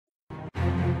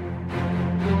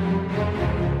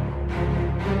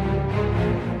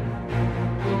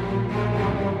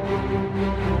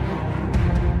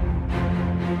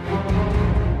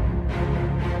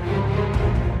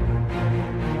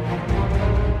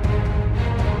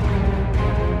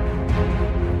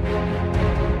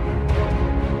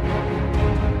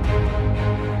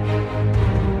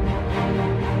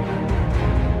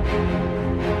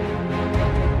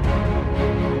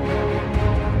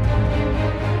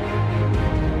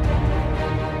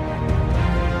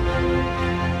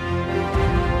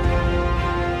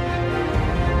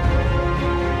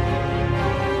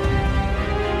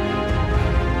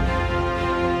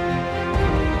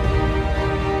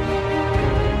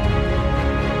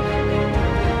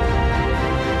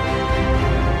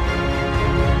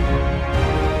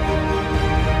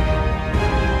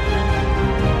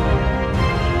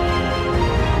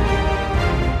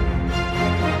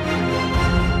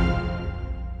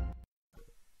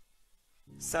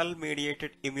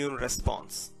Cell-mediated immune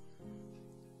response.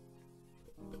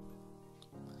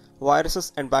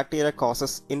 Viruses and bacteria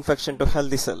causes infection to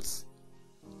healthy cells.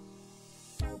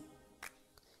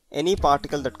 Any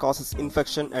particle that causes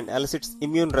infection and elicits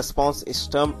immune response is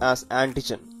termed as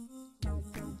antigen.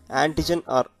 Antigen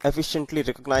are efficiently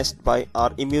recognized by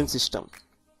our immune system.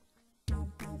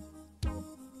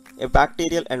 A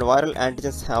bacterial and viral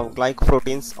antigens have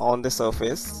glycoproteins on the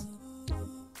surface.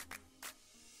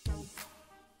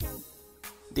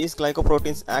 These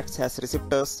glycoproteins act as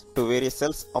receptors to various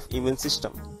cells of immune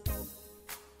system.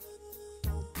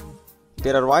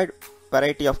 There are a wide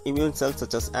variety of immune cells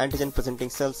such as antigen presenting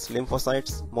cells,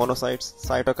 lymphocytes, monocytes,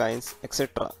 cytokines,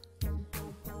 etc.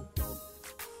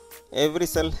 Every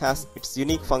cell has its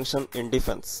unique function in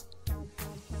defense.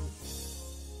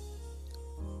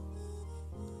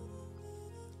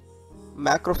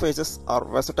 Macrophages are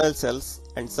versatile cells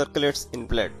and circulates in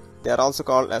blood. They are also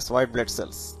called as white blood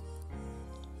cells.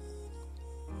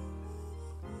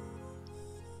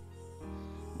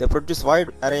 They produce wide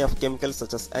array of chemicals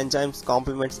such as enzymes,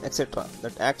 complements, etc.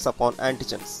 that acts upon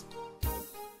antigens.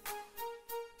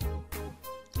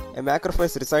 A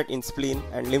macrophage resides in spleen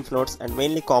and lymph nodes and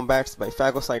mainly combats by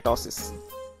phagocytosis,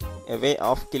 a way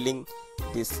of killing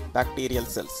these bacterial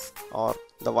cells or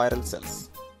the viral cells.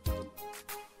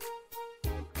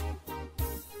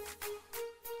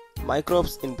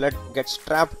 Microbes in blood gets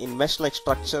trapped in mesh-like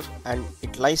structure and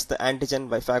it lyses the antigen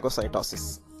by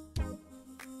phagocytosis.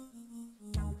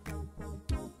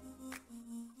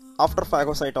 After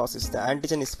phagocytosis, the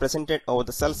antigen is presented over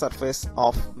the cell surface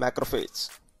of macrophage.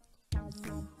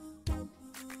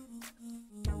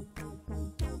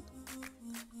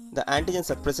 The antigens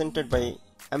are presented by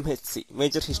MHC,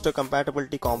 major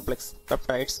histocompatibility complex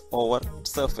peptides, over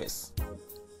its surface.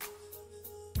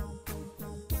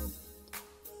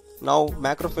 Now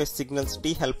macrophage signals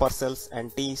T helper cells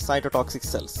and T-cytotoxic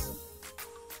cells.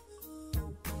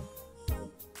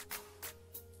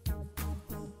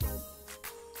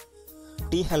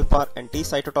 T helper and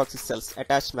T-cytotoxic cells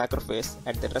attach macrophage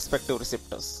at their respective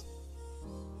receptors.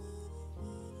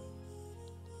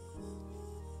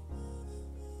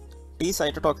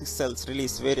 T-cytotoxic cells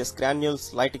release various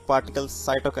granules, lytic particles,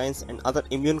 cytokines and other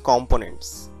immune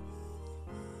components.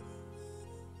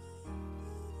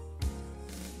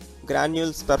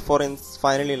 Granules perforans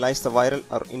finally lyse the viral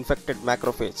or infected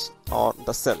macrophage or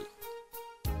the cell.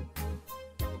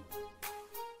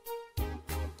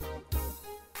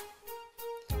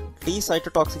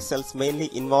 T-cytotoxic cells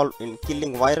mainly involved in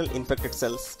killing viral infected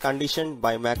cells conditioned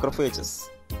by macrophages.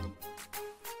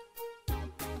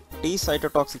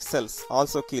 T-cytotoxic cells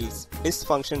also kills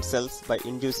dysfunctional cells by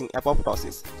inducing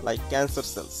apoptosis like cancer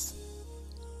cells.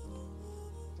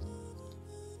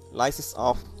 Lysis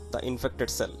of the infected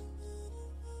cell.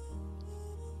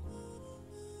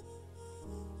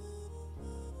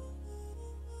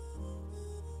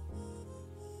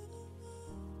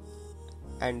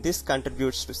 And this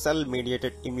contributes to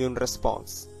cell-mediated immune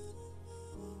response.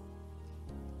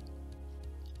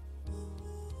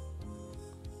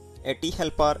 A T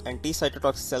helper and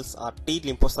T-cytotoxic cells are T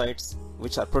lymphocytes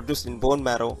which are produced in bone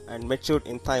marrow and matured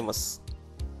in thymus.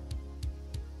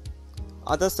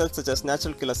 Other cells such as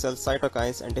natural killer cells,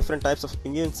 cytokines and different types of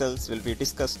immune cells will be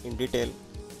discussed in detail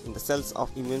in the cells of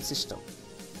immune system.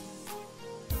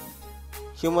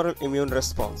 Humoral immune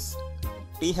response.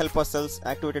 T helper cells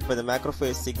activated by the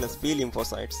macrophage signals B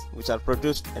lymphocytes which are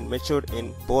produced and matured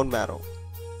in bone marrow.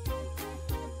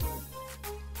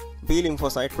 B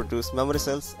lymphocytes produce memory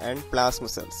cells and plasma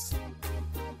cells.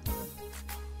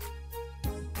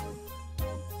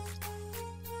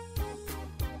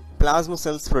 Plasma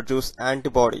cells produce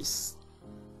antibodies.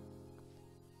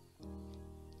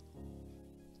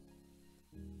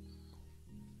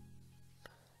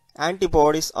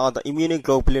 Antibodies are the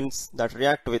immunoglobulins that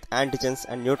react with antigens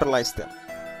and neutralize them.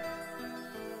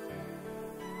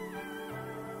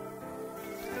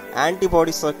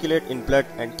 Antibodies circulate in blood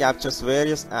and captures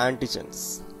various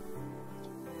antigens.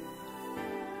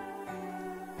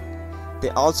 They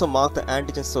also mark the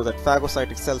antigens so that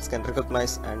phagocytic cells can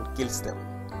recognize and kills them.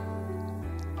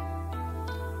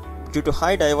 Due to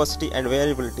high diversity and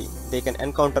variability, they can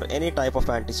encounter any type of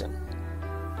antigen.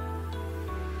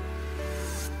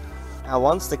 And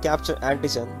once they capture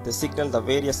antigen, they signal the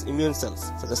various immune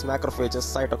cells such as macrophages,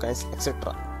 cytokines,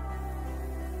 etc.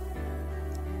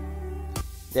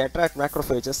 They attract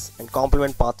macrophages and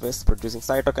complement pathways producing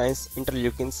cytokines,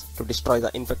 interleukins to destroy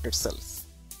the infected cells.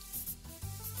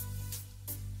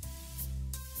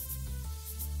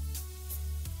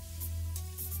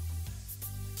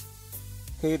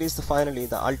 Here is finally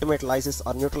the ultimate lysis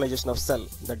or neutralization of cell.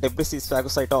 The debris is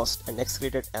phagocytosed and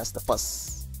excreted as the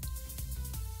pus.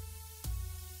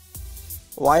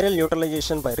 Viral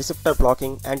neutralization by receptor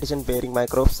blocking, antigen bearing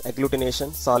microbes,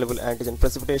 agglutination, soluble antigen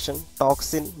precipitation,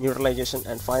 toxin neutralization,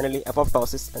 and finally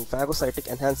apoptosis and phagocytic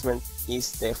enhancement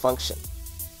is their function.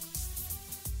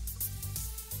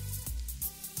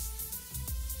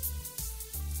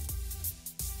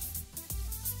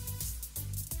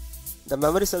 The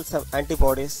memory cells have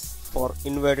antibodies for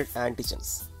invaded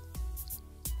antigens.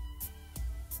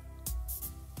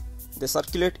 They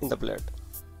circulate in the blood.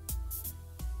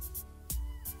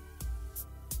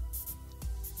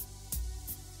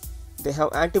 They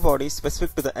have antibodies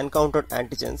specific to the encountered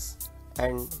antigens,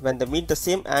 and when they meet the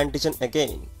same antigen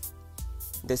again,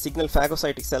 they signal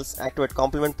phagocytic cells, activate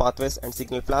complement pathways, and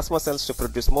signal plasma cells to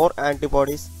produce more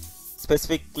antibodies,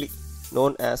 specifically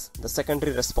known as the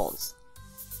secondary response.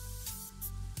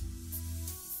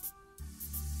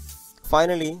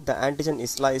 Finally, the antigen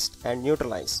is lysed and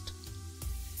neutralized.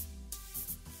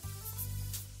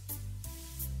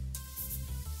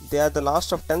 They are the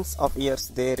last of tens of years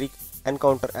they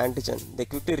encounter antigen. They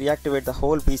quickly reactivate the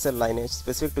whole B cell lineage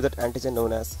specific to that antigen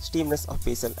known as stemness of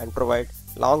B cell and provide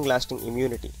long-lasting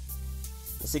immunity.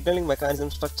 The signaling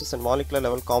mechanism, structures and molecular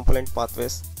level component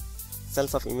pathways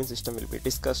cells of immune system will be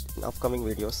discussed in upcoming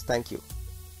videos. Thank you.